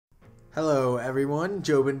Hello everyone,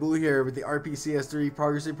 Jobenblue here with the RPCS3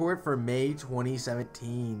 progress report for May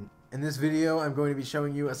 2017. In this video, I'm going to be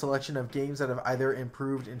showing you a selection of games that have either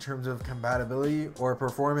improved in terms of compatibility or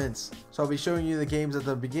performance. So I'll be showing you the games at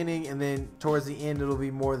the beginning, and then towards the end it'll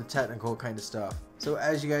be more the technical kind of stuff. So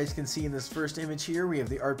as you guys can see in this first image here, we have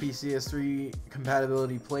the RPCS3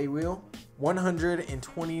 compatibility play wheel.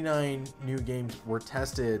 129 new games were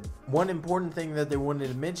tested. One important thing that they wanted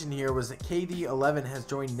to mention here was that KD11 has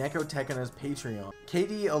joined Nekotekana's Patreon.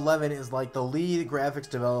 KD11 is like the lead graphics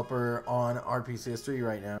developer on RPCS3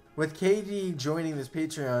 right now. With KD joining this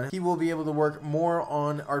Patreon, he will be able to work more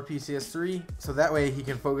on RPCS3, so that way he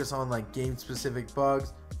can focus on like game specific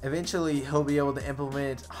bugs. Eventually he'll be able to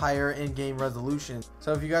implement higher in-game resolution.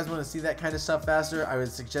 So if you guys want to see that kind of stuff faster, I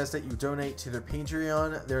would suggest that you donate to their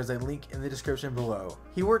Patreon. There's a link in the description below.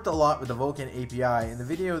 He worked a lot with the Vulkan API, and the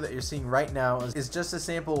video that you're seeing right now is just a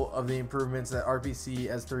sample of the improvements that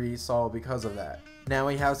RPCS3 saw because of that. Now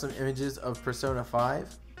we have some images of Persona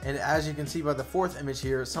 5, and as you can see by the fourth image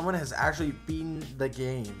here, someone has actually beaten the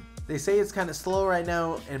game. They say it's kind of slow right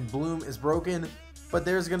now and Bloom is broken, but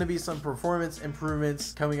there's going to be some performance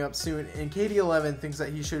improvements coming up soon, and KD11 thinks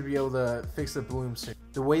that he should be able to fix the Bloom soon.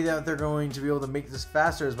 The way that they're going to be able to make this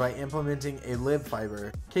faster is by implementing a lib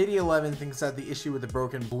fiber. KD11 thinks that the issue with the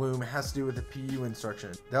broken Bloom has to do with the PU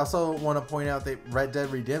instruction. They also want to point out that Red Dead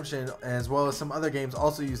Redemption, as well as some other games,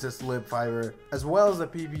 also use this lib fiber, as well as the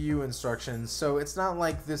PPU instructions, so it's not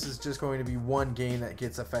like this is just going to be one game that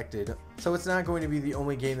gets affected. So it's not going to be the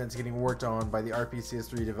only game that's getting worked on by the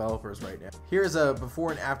RPCS3 developers right now. Here's a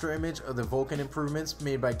before and after image of the Vulkan improvements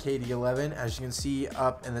made by KD11. As you can see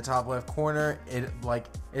up in the top left corner, it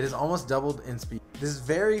is almost doubled in speed. This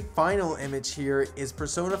very final image here is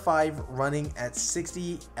Persona 5 running at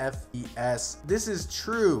 60 FPS. This is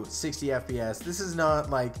true 60 FPS. This is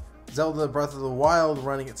not like Zelda Breath of the Wild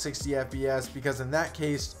running at 60 FPS, because in that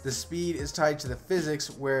case the speed is tied to the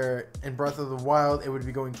physics, where in Breath of the Wild it would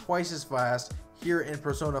be going twice as fast. Here in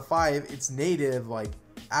Persona 5 it's native, like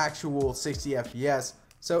actual 60 FPS.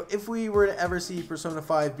 So if we were to ever see Persona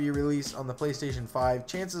 5 be released on the PlayStation 5,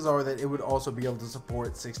 chances are that it would also be able to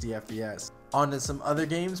support 60 FPS. On to some other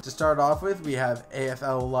games. To start off with, we have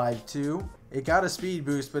AFL Live 2. It got a speed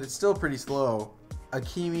boost, but it's still pretty slow.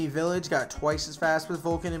 Akimi Village got twice as fast with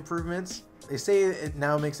Vulkan improvements. They say it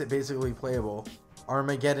now makes it basically playable.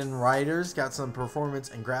 Armageddon Riders got some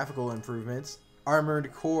performance and graphical improvements.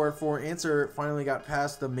 Armored Core 4 Answer finally got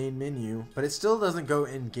past the main menu, but it still doesn't go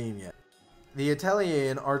in game yet. The Atelier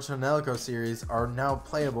and Archonelico series are now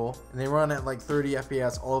playable, and they run at like 30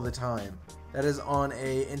 FPS all the time. That is on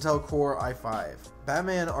a Intel Core i5.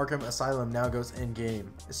 Batman Arkham Asylum now goes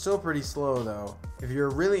in-game. It's still pretty slow though. If you're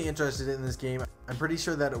really interested in this game, I'm pretty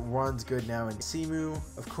sure that it runs good now in Simu.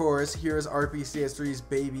 Of course, here is RPCS3's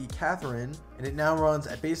baby Catherine, and it now runs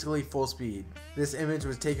at basically full speed. This image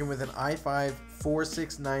was taken with an i5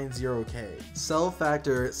 4690K. Cell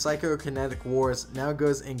Factor Psychokinetic Wars now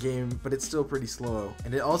goes in-game, but it's still pretty slow,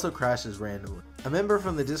 and it also crashes randomly. A member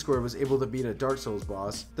from the Discord was able to beat a Dark Souls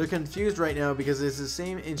boss. They're confused right now because it's the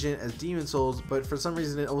same engine as Demon Souls, but for some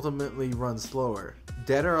reason it ultimately runs slower.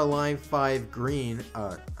 Dead or Alive 5 Green,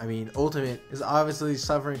 Ultimate, is obviously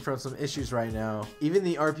suffering from some issues right now. Even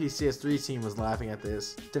the RPCS3 team was laughing at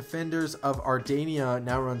this. Defenders of Ardania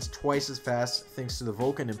now runs twice as fast thanks to the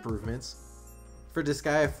Vulkan improvements. For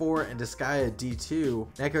Disgaea 4 and Disgaea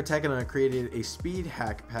D2, Nekotekana created a speed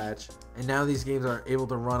hack patch, and now these games are able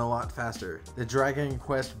to run a lot faster. The Dragon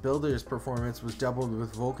Quest Builders performance was doubled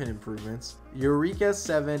with Vulkan improvements. Eureka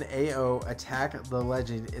 7 AO Attack the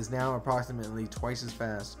Legend is now approximately twice as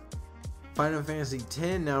fast. Final Fantasy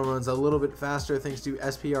X now runs a little bit faster thanks to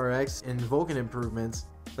SPRX and Vulkan improvements,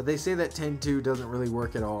 but they say that 10.2 doesn't really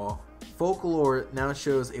work at all. Folklore now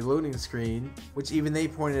shows a loading screen, which even they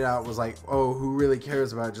pointed out was like, oh, who really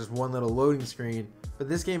cares about just one little loading screen? But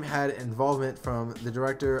this game had involvement from the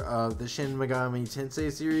director of the Shin Megami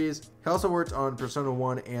Tensei series. He also worked on Persona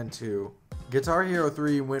 1 and 2. Guitar Hero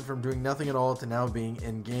 3 went from doing nothing at all to now being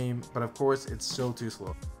in-game, but of course it's still too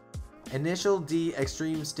slow. Initial D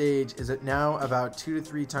Extreme Stage is now about 2 to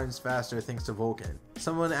 3 times faster thanks to Vulkan.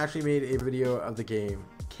 Someone actually made a video of the game.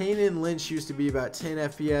 Kane & Lynch used to be about 10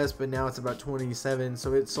 FPS, but now it's about 27,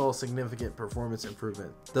 so it saw significant performance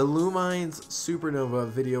improvement. The Lumines Supernova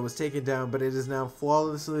video was taken down, but it is now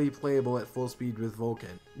flawlessly playable at full speed with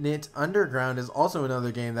Vulkan. Knit Underground is also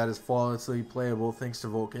another game that is flawlessly playable thanks to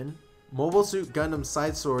Vulkan. Mobile Suit Gundam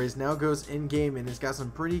Side Stories now goes in-game, and it's got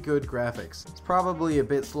some pretty good graphics. It's probably a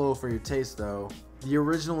bit slow for your taste though. The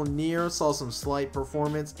original Nier saw some slight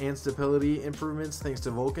performance and stability improvements thanks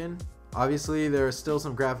to Vulkan. Obviously, there are still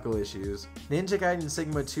some graphical issues. Ninja Gaiden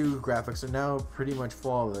Sigma 2 graphics are now pretty much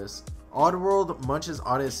flawless. Oddworld Munch's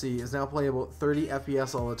Odyssey is now playable at 30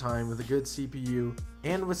 FPS all the time with a good CPU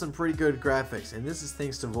and with some pretty good graphics, and this is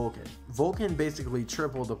thanks to Vulkan. Vulkan basically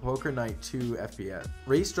tripled the Poker Night 2 FPS.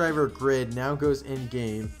 Race Driver Grid now goes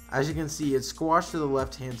in-game. As you can see, it's squashed to the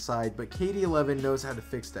left-hand side, but KD11 knows how to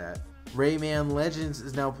fix that. Rayman Legends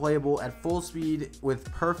is now playable at full speed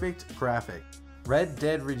with perfect graphics. Red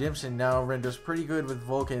Dead Redemption now renders pretty good with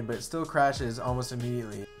Vulkan, but it still crashes almost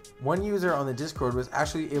immediately. One user on the Discord was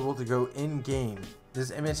actually able to go in-game.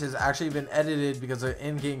 This image has actually been edited because the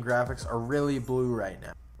in-game graphics are really blue right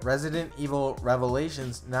now. Resident Evil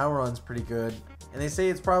Revelations now runs pretty good, and they say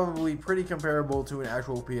it's probably pretty comparable to an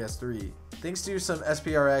actual PS3. Thanks to some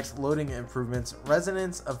SPRX loading improvements,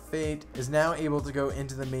 Resonance of Fate is now able to go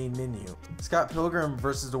into the main menu. Scott Pilgrim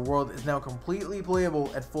vs. the World is now completely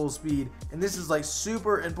playable at full speed, and this is like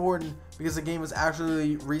super important because the game was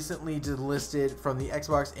actually recently delisted from the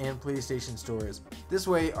Xbox and PlayStation stores. This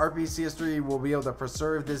way, RPCS3 will be able to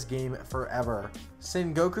preserve this game forever.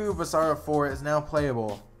 Sengoku Basara 4 is now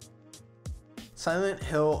playable. Silent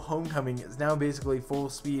Hill Homecoming is now basically full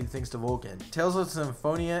speed thanks to Vulkan. Tales of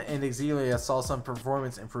Symphonia and Xillia saw some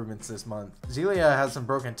performance improvements this month. Xillia has some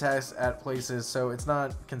broken text at places, so it's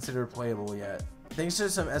not considered playable yet. Thanks to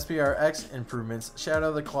some SPRX improvements, Shadow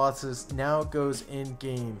of the Colossus now goes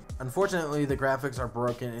in-game. Unfortunately, the graphics are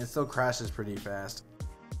broken and it still crashes pretty fast.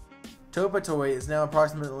 Topa Toy is now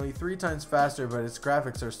approximately 3 times faster, but its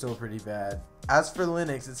graphics are still pretty bad. As for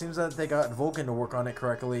Linux, it seems that they got Vulkan to work on it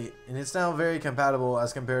correctly, and it's now very compatible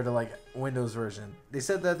as compared to like Windows version. They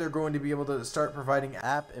said that they're going to be able to start providing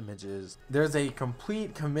app images. There's a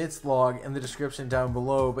complete commits log in the description down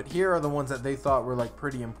below, but here are the ones that they thought were like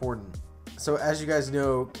pretty important. So as you guys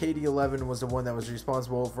know, KD11 was the one that was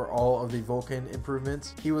responsible for all of the Vulkan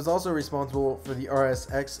improvements. He was also responsible for the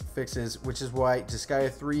RSX fixes, which is why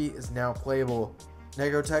Disgaea 3 is now playable.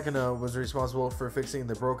 Negotechno was responsible for fixing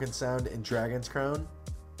the broken sound in Dragon's Crown.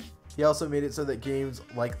 He also made it so that games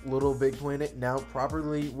like Little Big Planet now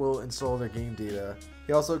properly will install their game data.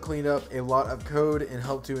 He also cleaned up a lot of code and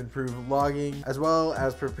helped to improve logging, as well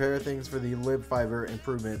as prepare things for the libfiber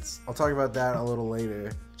improvements. I'll talk about that a little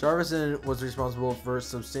later. Jarvison was responsible for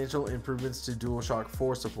substantial improvements to DualShock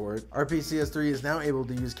 4 support. RPCS3 is now able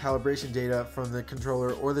to use calibration data from the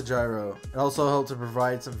controller or the gyro. It also helped to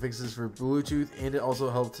provide some fixes for Bluetooth, and it also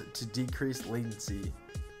helped to decrease latency.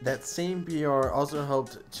 That same PR also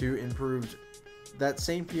helped to improve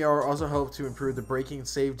the breaking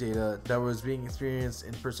save data that was being experienced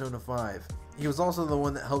in Persona 5. He was also the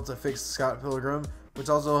one that helped to fix Scott Pilgrim, which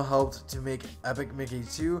also helped to make Epic Mickey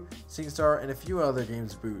 2, SingStar, and a few other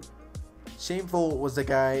games boot. Shameful was the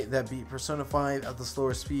guy that beat Persona 5 at the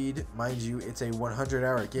slower speed. Mind you, it's a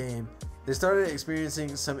 100-hour game. They started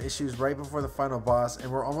experiencing some issues right before the final boss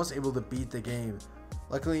and were almost able to beat the game.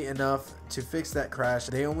 Luckily enough, to fix that crash,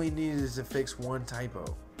 they only needed to fix one typo.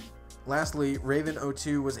 Lastly,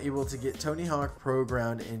 Raven02 was able to get Tony Hawk Pro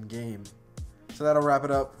Ground in-game. So that'll wrap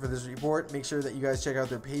it up for this report. Make sure that you guys check out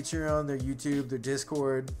their Patreon, their YouTube, their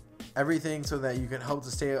Discord, everything so that you can help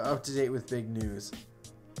to stay up to date with big news.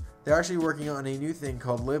 They're actually working on a new thing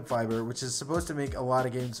called libfiber, which is supposed to make a lot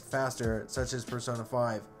of games faster, such as Persona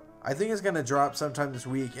 5. I think it's going to drop sometime this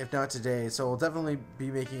week, if not today, so I'll definitely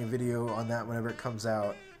be making a video on that whenever it comes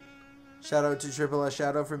out. Shout out to Triple S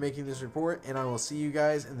Shadow for making this report, and I will see you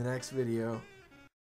guys in the next video.